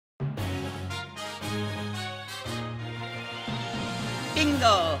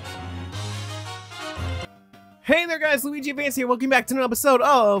Bingo! Hey there guys, Luigiadvance here, welcome back to another episode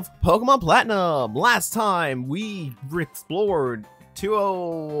of Pokemon Platinum! Last time, we explored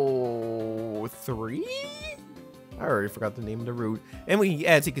 203? I already forgot the name of the route. And we,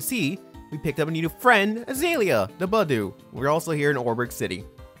 as you can see, we picked up a new friend, Azalea, the Budu. We're also here in Oreburgh City.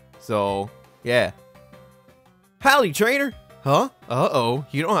 So, yeah. Howdy, trainer! Huh? Uh-oh,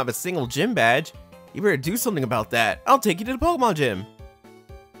 you don't have a single gym badge. You better do something about that. I'll take you to the Pokemon gym.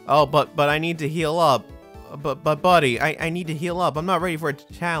 Oh, but I need to heal up. But buddy, I need to heal up. I'm not ready for a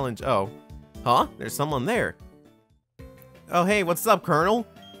challenge. Oh. Huh? There's someone there. Oh, hey, what's up, Colonel?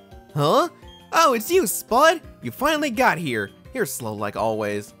 Huh? Oh, it's you, Spud! You finally got here. You're slow like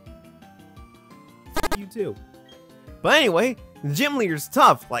always. You too. But anyway, the gym leader's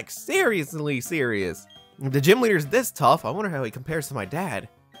tough. Like, seriously serious. If the gym leader's this tough, I wonder how he compares to my dad.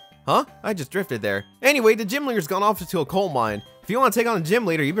 Huh? I just drifted there. Anyway, the gym leader's gone off to a coal mine. If you want to take on the gym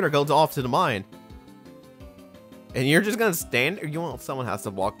leader, you better go off to the mine. And you're just gonna stand, or you want someone has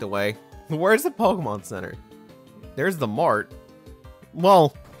to walk away? Where's the Pokemon Center? There's the mart.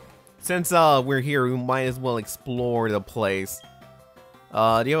 Well, since we're here, we might as well explore the place.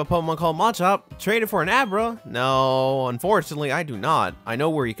 Do you have a Pokemon called Machop? Trade it for an Abra? No, unfortunately, I do not. I know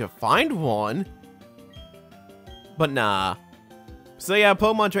where you can find one, but nah. So yeah,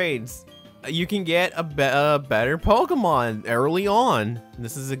 Pokemon trades. You can get a better Pokemon early on.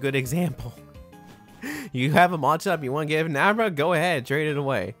 This is a good example. You have a Machop, you want to give an Abra? Go ahead, trade it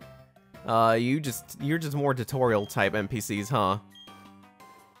away. You're just more tutorial type NPCs, huh?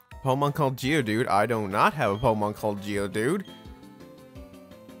 Pokemon called Geodude? I do not have a Pokemon called Geodude.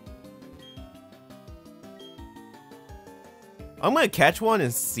 I'm gonna catch one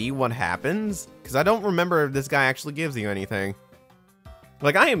and see what happens, because I don't remember if this guy actually gives you anything.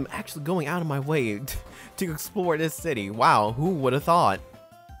 Like, I am actually going out of my way to explore this city. Wow, who would have thought?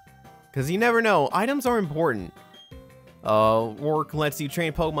 Because you never know, items are important. Work lets you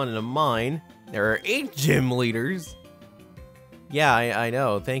train Pokemon in a mine. There are 8 gym leaders. Yeah, I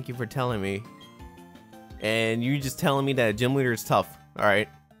know, thank you for telling me. And you just telling me that a gym leader is tough. Alright.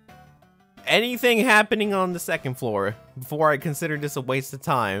 Anything happening on the 2nd floor before I consider this a waste of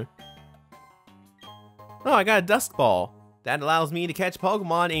time? Oh, I got a Dusk Ball. That allows me to catch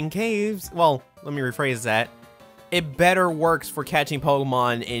Pokemon in caves. Well, let me rephrase that. It better works for catching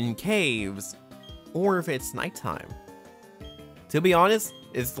Pokemon in caves, or if it's nighttime. To be honest,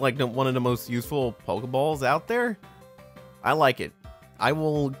 it's like one of the most useful Pokeballs out there. I like it. I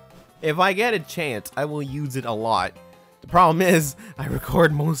will, if I get a chance, I will use it a lot. The problem is, I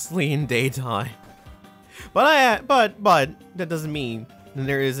record mostly in daytime. But that doesn't mean that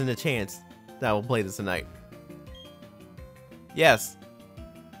there isn't a chance that I will play this tonight. Yes,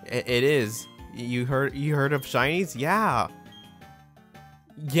 it is. You heard of shinies? Yeah.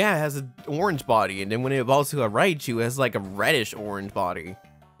 Yeah, it has an orange body, and then when it evolves to a Raichu, it has like a reddish orange body.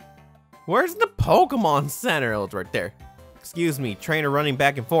 Where's the Pokemon Center? Oh, it's right there. Excuse me, trainer running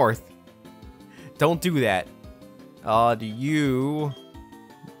back and forth. Don't do that. You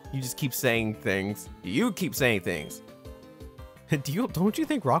just keep saying things. You keep saying things. Don't you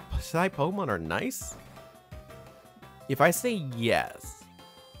think rock type Pokemon are nice? If I say yes.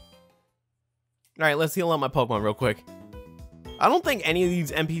 Alright, let's heal up my Pokemon real quick. I don't think any of these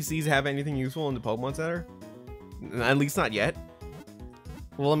NPCs have anything useful in the Pokemon Center. At least not yet.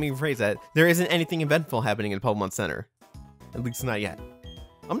 Well, let me rephrase that. There isn't anything eventful happening in the Pokemon Center. At least not yet.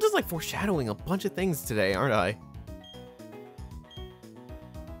 I'm just like foreshadowing a bunch of things today, aren't I?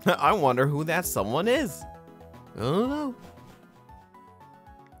 I wonder who that someone is. I don't know.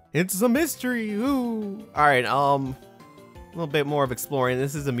 It's a mystery. Ooh. Alright, a little bit more of exploring.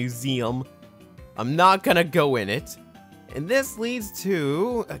 This is a museum. I'm not gonna go in it. And this leads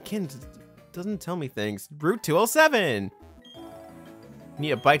to, again, doesn't tell me things. Route 207.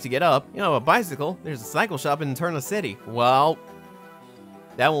 Need a bike to get up. You know, a bicycle. There's a cycle shop in Internal City. Well,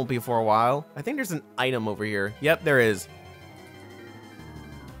 that won't be for a while. I think there's an item over here. Yep, there is.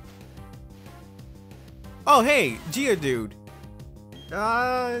 Oh, hey, Geodude.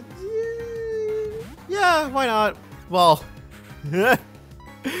 Yeah, why not? Well,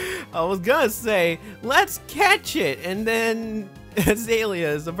 I was gonna say, let's catch it, and then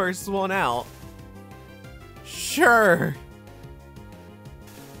Azalea is the first one out. Sure.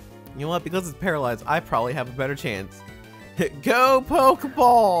 You know what? Because it's paralyzed, I probably have a better chance. Go,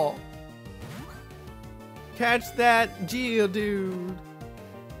 Pokeball! Catch that Geodude.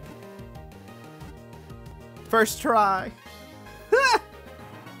 First try.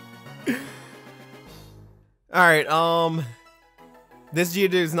 Alright, this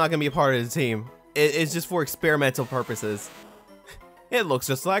Geodude is not gonna be a part of the team. It's just for experimental purposes. It looks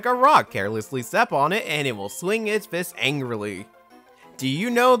just like a rock. Carelessly step on it and it will swing its fist angrily. Do you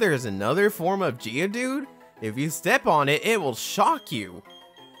know there's another form of Geodude? If you step on it, it will shock you.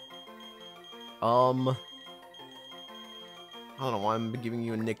 I don't know why I'm giving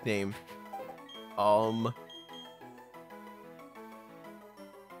you a nickname.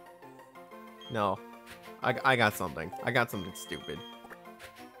 No. I got something. I got something stupid.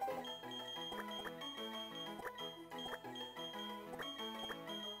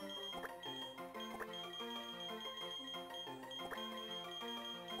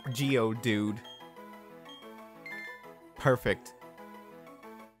 Geodude. Perfect.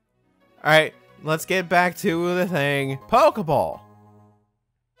 Alright, let's get back to the thing. Pokeball!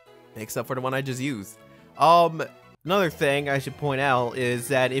 Except for the one I just used. Another thing I should point out is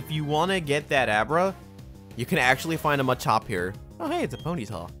that if you want to get that Abra, you can actually find a Machop here. Oh hey, it's a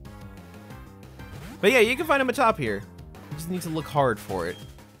Ponyta. But yeah, you can find a Machop here. You just need to look hard for it.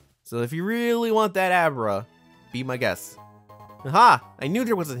 So if you really want that Abra, be my guest. Aha! I knew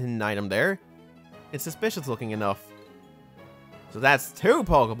there was a hidden item there. It's suspicious looking enough. So that's 2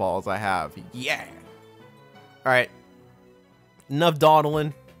 Pokeballs I have. Yeah! Alright. Enough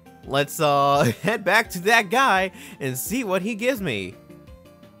dawdling. Let's head back to that guy and see what he gives me.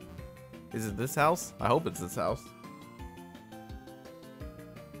 Is it this house? I hope it's this house.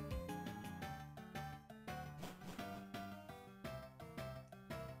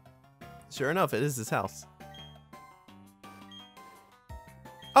 Sure enough, it is this house.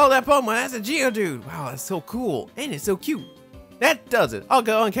 Oh, that Pokemon, that's a Geodude! Wow, that's so cool. And it's so cute. That does it. I'll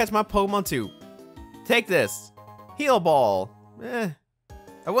go and catch my Pokemon too. Take this. Heal Ball.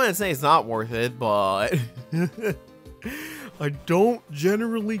 I wouldn't say it's not worth it, but... I don't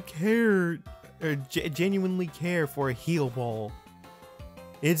generally care, or genuinely care for a Heal Ball.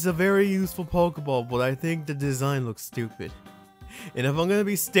 It's a very useful Pokeball, but I think the design looks stupid. And if I'm gonna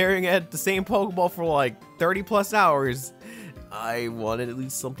be staring at the same Pokeball for like 30 plus hours, I wanted at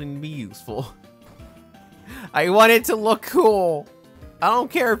least something to be useful. I want it to look cool. I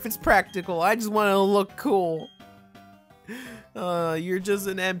don't care if it's practical. I just want it to look cool. You're just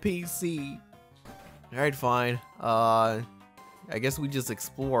an NPC. Alright, fine. I guess we just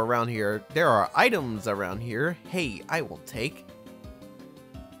explore around here. There are items around here. Hey, I will take.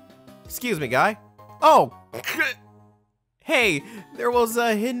 Excuse me, guy. Oh! Hey, there was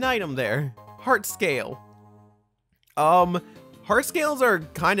a hidden item there. Heart Scale. Heart Scales are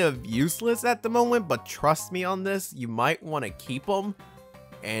kind of useless at the moment, but trust me on this, you might want to keep them.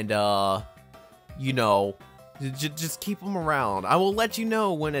 And, you know, just keep them around. I will let you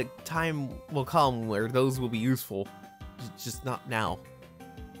know when a time will come where those will be useful. Just not now.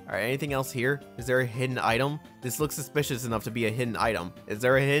 Alright, anything else here? Is there a hidden item? This looks suspicious enough to be a hidden item. Is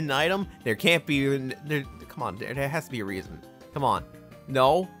there a hidden item? There can't be. Come on, there has to be a reason. Come on.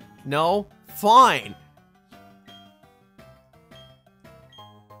 No? No? Fine!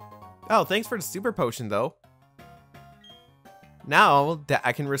 Oh, thanks for the super potion, though. Now that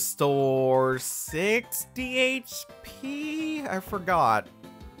I can restore 60 HP? I forgot.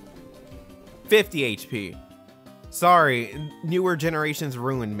 50 HP. Sorry, newer generations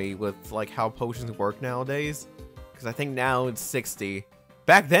ruined me with like how potions work nowadays. Because I think now it's 60.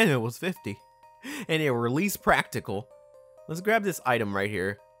 Back then it was 50. And it released practical. Let's grab this item right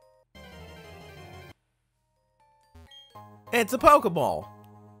here. It's a Pokeball.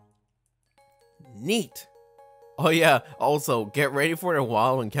 Neat. Oh yeah, also, get ready for the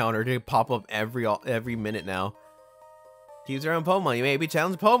wild encounter to pop up every minute now. Choose your own Pokemon. You may be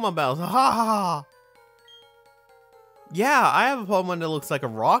challenged Pokemon battles. Ha ha ha! Yeah, I have a Pokemon that looks like a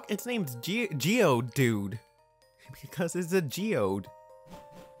rock. Its name's Geodude. Because it's a Geode.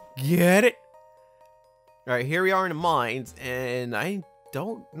 Get it? Alright, here we are in the mines, and I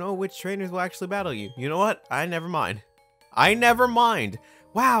don't know which trainers will actually battle you. You know what? I never mind. I never mind.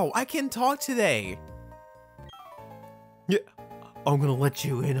 Wow, I can talk today. Yeah, I'm gonna let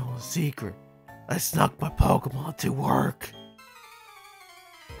you in on a secret. I snuck my Pokemon to work.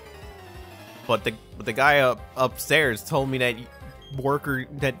 But the guy upstairs told me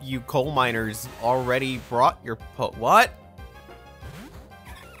that you coal miners already brought your what?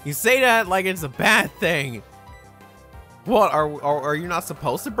 You say that like it's a bad thing. What, are you not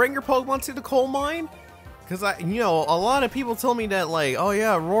supposed to bring your Pokemon to the coal mine? Because you know, a lot of people tell me that like, oh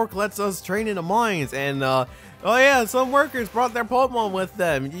yeah, Rourke lets us train in the mines, and oh yeah, some workers brought their Pokemon with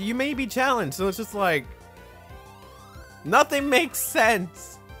them. You may be challenged, so it's just like, nothing makes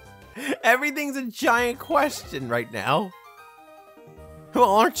sense. Everything's a giant question right now.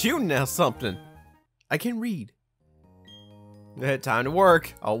 Well, aren't you now something? I can read. Time to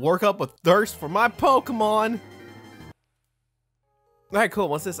work. I'll work up a thirst for my Pokemon. Alright, cool.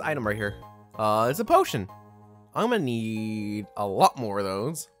 What's this item right here? It's a potion. I'm gonna need a lot more of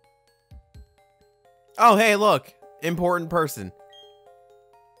those. Oh, hey, look. Important person.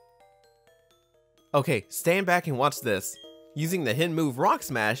 Okay, stand back and watch this. Using the hidden move Rock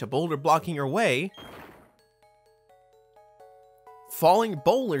Smash, a boulder blocking your way. Falling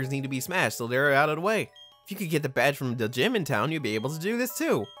boulders need to be smashed so they're out of the way. If you could get the badge from the gym in town, you'd be able to do this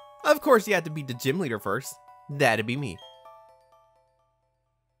too. Of course, you have to beat the gym leader first. That'd be me.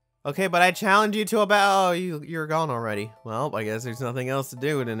 Okay, but I challenge you to a battle. Oh, you're gone already. Well, I guess there's nothing else to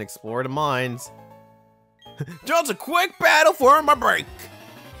do than explore the mines. Just a quick battle for my break.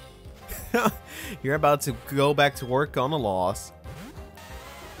 You're about to go back to work on a loss.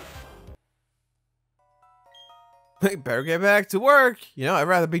 Better get back to work. You know, I'd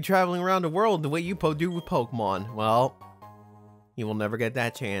rather be traveling around the world the way you do with Pokemon. Well, you will never get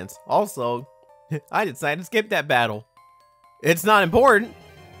that chance. Also, I decided to skip that battle. It's not important.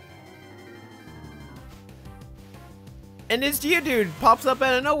 And this Geodude pops up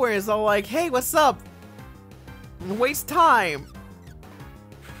out of nowhere. It's all like, hey, what's up? Waste time.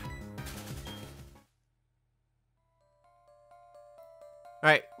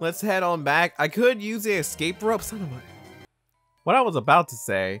 Alright, let's head on back. I could use the escape rope. Son of a... What I was about to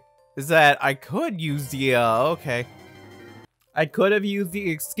say is that I could use the, okay. I could have used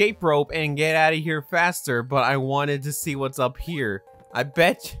the escape rope and get out of here faster, but I wanted to see what's up here. I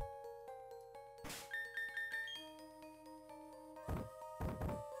bet...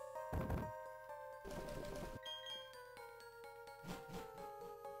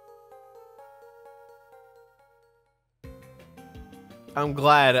 I'm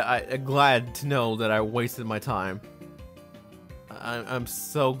glad to know that I wasted my time. I'm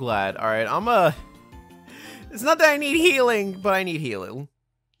so glad. All right, it's not that I need healing, but I need healing.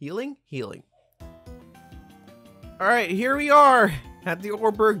 Healing. All right, here we are at the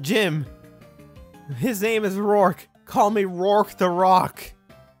Oreburgh gym. His name is Rourke. Call me Rourke the Rock.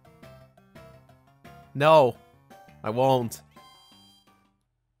 No, I won't.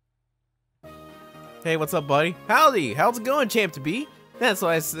 Hey, what's up, buddy? Howdy. How's it going, champ to be? That's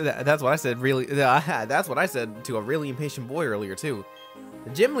what I said. That's what I said. Really, that's what I said to a really impatient boy earlier too. The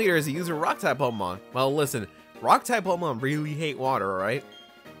gym leader is a user of Rock-type Pokemon. Well, listen, Rock-type Pokemon really hate water, all right?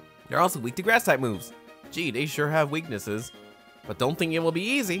 They're also weak to Grass-type moves. Gee, they sure have weaknesses, but don't think it will be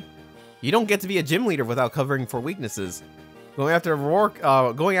easy. You don't get to be a gym leader without covering for weaknesses. Going after a Rock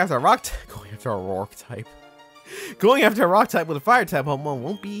type with a Fire-type Pokemon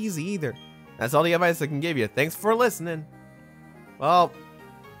won't be easy either. That's all the advice I can give you. Thanks for listening. Well,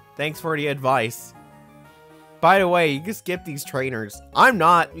 thanks for the advice. By the way, you can skip these trainers. I'm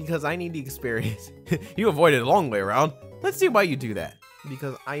not, because I need the experience. You avoided a long way around. Let's see why you do that.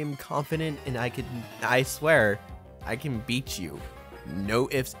 Because I am confident and I swear, I can beat you. No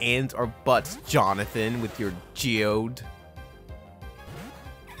ifs, ands, or buts, Jonathan, with your Geode.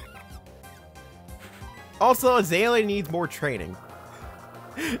 Also, Azalea needs more training.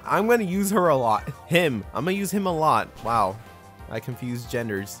 I'm gonna use her a lot. I'm gonna use him a lot. Wow. I confused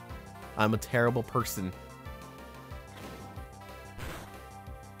genders. I'm a terrible person.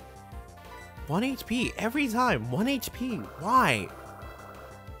 1 HP every time. 1 HP. Why?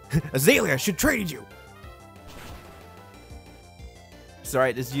 Azalea should traded you. It's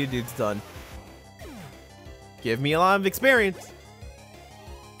alright, this Geodude's done. Give me a lot of experience.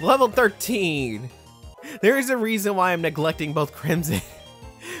 Level 13. There is a reason why I'm neglecting both Crimson.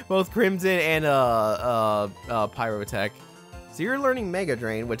 Both Crimson and Pyrotech. So you're learning Mega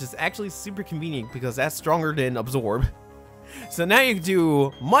Drain, which is actually super convenient because that's stronger than Absorb. So now you can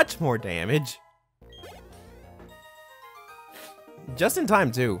do much more damage. Just in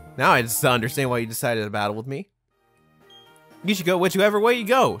time too. Now I just understand why you decided to battle with me. You should go whichever way you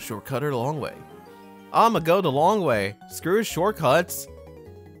go. Shortcut or the long way. I'ma go the long way. Screw shortcuts.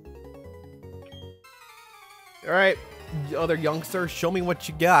 Alright, other youngster, show me what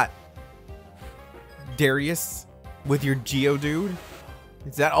you got. Darius, with your Geodude.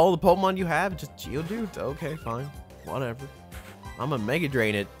 Is that all the Pokemon you have? Just Geodude? Okay, fine. Whatever. I'm gonna Mega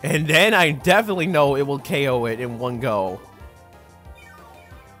Drain it. And then I definitely know it will KO it in one go.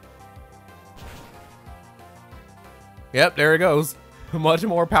 Yep, there it goes. Much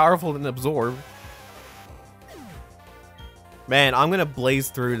more powerful than Absorb. Man, I'm gonna blaze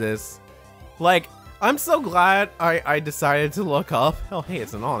through this. Like, I'm so glad I decided to look up. Oh, hey,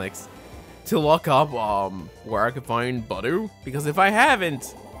 it's an Onix. To look up where I could find Budu, because if I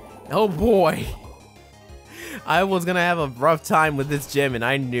haven't, oh boy, I was gonna have a rough time with this gym, and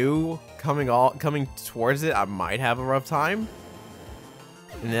I knew coming towards it I might have a rough time,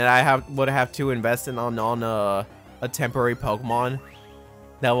 and then I would have to invest in on a temporary Pokemon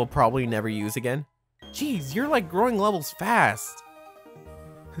that we'll probably never use again. Jeez, you're like growing levels fast.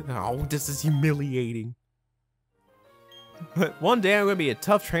 Oh, this is humiliating. But one day I'm gonna be a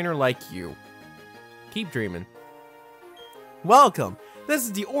tough trainer like you. Keep dreaming. Welcome. This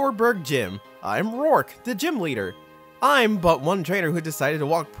is the Oreburgh Gym. I'm Rourke, the gym leader. I'm but one trainer who decided to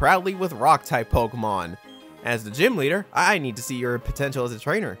walk proudly with rock-type Pokemon. As the gym leader, I need to see your potential as a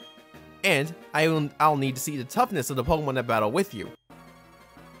trainer. And I'll need to see the toughness of the Pokemon that battle with you.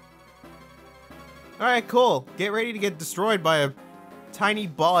 Alright, cool. Get ready to get destroyed by a tiny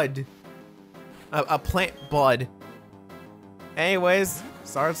bud. A plant bud. Anyways,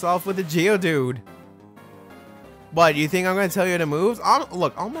 starts off with a Geodude. But you think I'm gonna tell you the moves?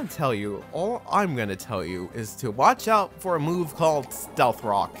 Look, I'm gonna tell you. All I'm gonna tell you is to watch out for a move called Stealth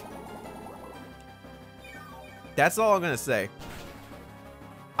Rock. That's all I'm gonna say.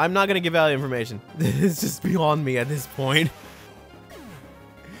 I'm not gonna give out information. It's just beyond me at this point.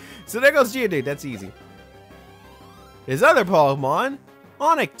 So there goes Geodude. That's easy. His other Pokemon,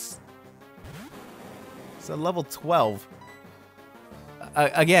 Onix. It's a level 12.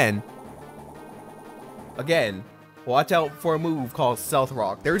 Again, watch out for a move called Stealth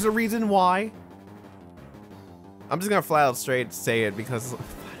Rock. There's a reason why. I'm just gonna flat out straight say it because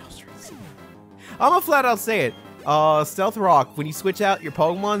I'm gonna flat out say it. Stealth Rock, when you switch out your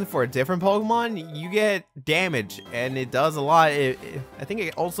Pokemon for a different Pokemon, you get damage, and it does a lot. I think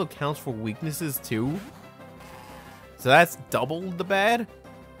it also counts for weaknesses too. So that's double the bad.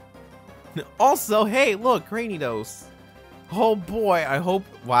 Also, hey, look, Granidos. Oh boy, I hope.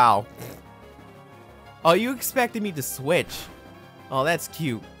 Wow. Oh, you expected me to switch? Oh, that's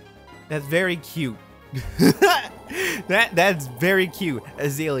cute. That's very cute. That's very cute.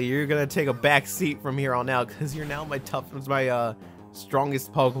 Azalea, you're gonna take a back seat from here on out because you're now my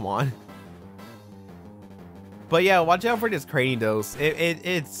strongest Pokemon. But yeah, watch out for this Granidos.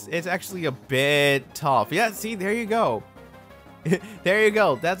 It's actually a bit tough. Yeah, see, there you go. There you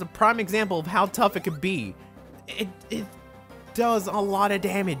go. That's a prime example of how tough it could be. It does a lot of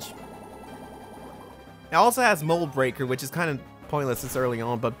damage. It also has Mold Breaker, which is kind of pointless this early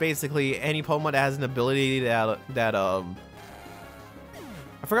on, but basically any Pokemon that has an ability that I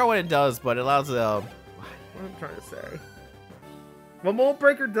forgot what it does, but it allows what am I trying to say? What Mold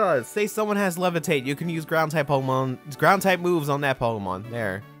Breaker does, say someone has Levitate, you can use ground type moves on that Pokemon.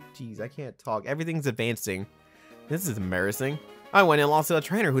 There. Jeez, I can't talk. Everything's advancing. This is embarrassing. I went and lost to a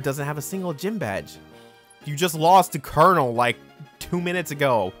trainer who doesn't have a single gym badge. You just lost to Colonel like 2 minutes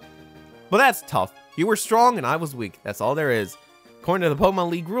ago. But that's tough. You were strong and I was weak. That's all there is. According to the Pokemon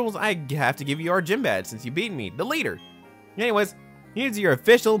League rules, I have to give you our gym badge since you beat me, the leader. Anyways, here's your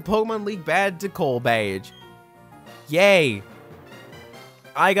official Pokemon League badge to Cole badge. Yay.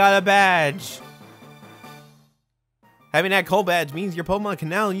 I got a badge. Having that Cole badge means your Pokemon can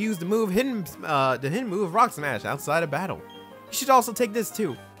now use the hidden move Rock Smash outside of battle. You should also take this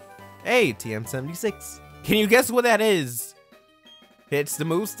too. Hey, TM76. Can you guess what that is? It's the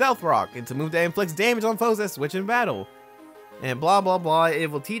move Stealth Rock. It's a move that inflicts damage on foes that switch in battle. And blah blah blah, it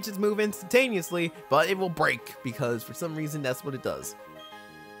will teach its move instantaneously, but it will break, because for some reason that's what it does.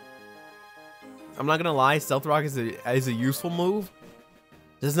 I'm not gonna lie, Stealth Rock is a useful move.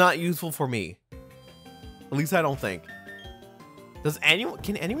 It's not useful for me. At least I don't think.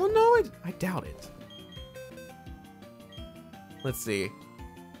 Can anyone know it? I doubt it. Let's see.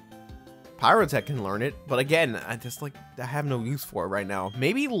 Pyrotech can learn it, but again, I have no use for it right now.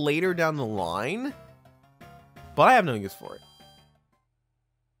 Maybe later down the line, but I have no use for it.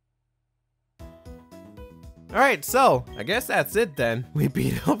 Alright, so I guess that's it then. We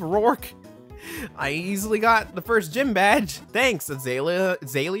beat up Rourke. I easily got the first gym badge. Thanks, Azalea.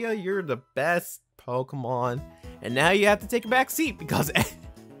 Azalea, you're the best Pokemon. And now you have to take a back seat because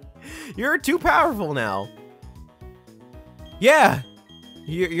you're too powerful now. Yeah.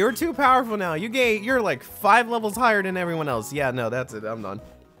 You're too powerful now. You're like 5 levels higher than everyone else. Yeah, no, that's it. I'm done.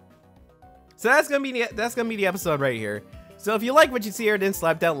 So that's gonna be the episode right here. So if you like what you see here, then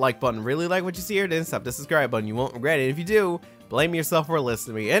slap that like button. Really like what you see here, then slap the subscribe button. You won't regret it. If you do, blame yourself for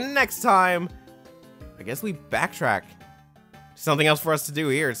listening to me. And next time, I guess we backtrack. Something else for us to do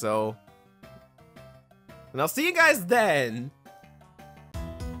here. So, and I'll see you guys then.